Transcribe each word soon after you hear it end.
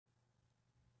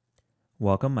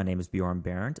Welcome, my name is Bjorn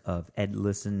Berendt of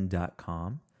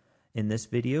edlisten.com. In this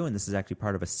video, and this is actually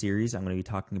part of a series, I'm going to be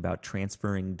talking about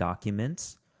transferring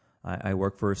documents. I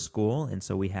work for a school, and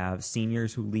so we have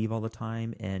seniors who leave all the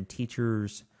time and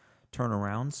teachers turn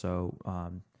around.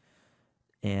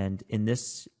 And in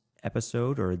this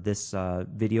episode or this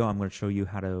video, I'm going to show you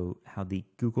how the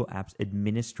Google Apps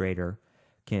administrator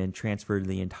can transfer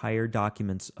the entire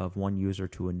documents of one user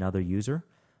to another user.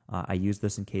 I use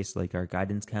this in case like our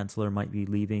guidance counselor might be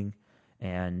leaving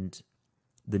and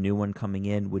the new one coming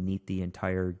in would need the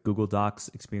entire Google Docs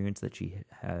experience that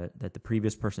that the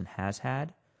previous person has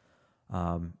had.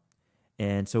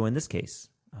 And so in this case,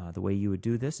 the way you would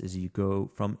do this is you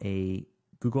go from a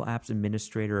Google Apps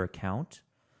administrator account.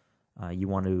 You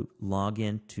want to log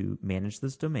in to manage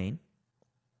this domain.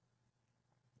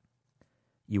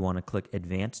 You want to click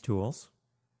Advanced Tools.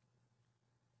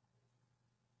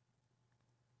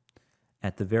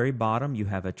 At the very bottom, you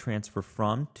have a transfer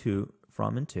from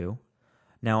and to.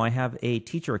 Now I have a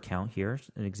teacher account here,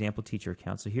 an example teacher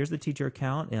account. So here's the teacher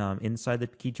account. Inside the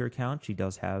teacher account, she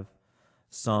does have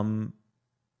some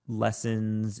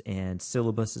lessons and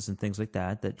syllabuses and things like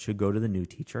that should go to the new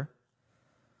teacher.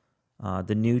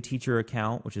 The new teacher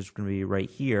account, which is going to be right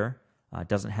here,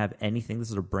 doesn't have anything. This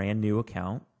is a brand new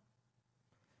account.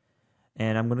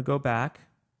 And I'm going to go back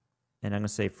and I'm going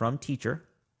to say from teacher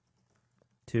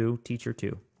to teacher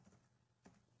 2.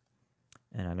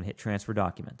 And I'm going to hit transfer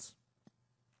documents.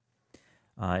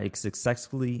 It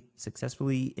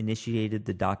successfully initiated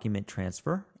the document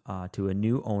transfer to a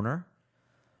new owner.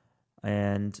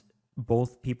 And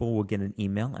both people will get an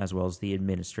email as well as the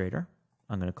administrator.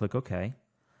 I'm going to click OK.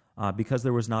 Because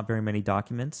there was not very many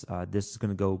documents, this is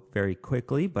going to go very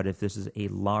quickly. But if this is a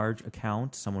large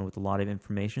account, someone with a lot of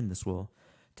information, this will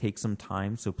take some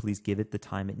time. So please give it the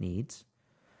time it needs.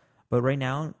 But right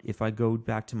now, if I go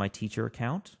back to my teacher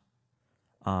account,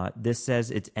 this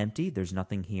says it's empty. There's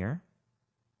nothing here.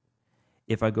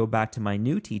 If I go back to my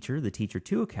new teacher, the teacher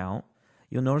 2 account,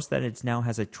 you'll notice that it now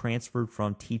has a transferred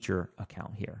from teacher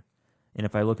account here. And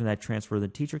if I look at that transfer the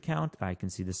teacher account, I can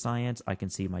see the science, I can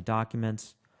see my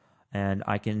documents, and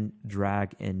I can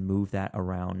drag and move that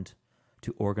around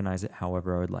to organize it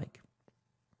however I would like.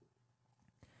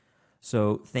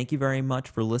 So thank you very much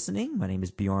for listening. My name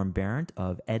is Bjorn Berendt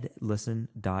of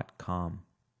edlisten.com.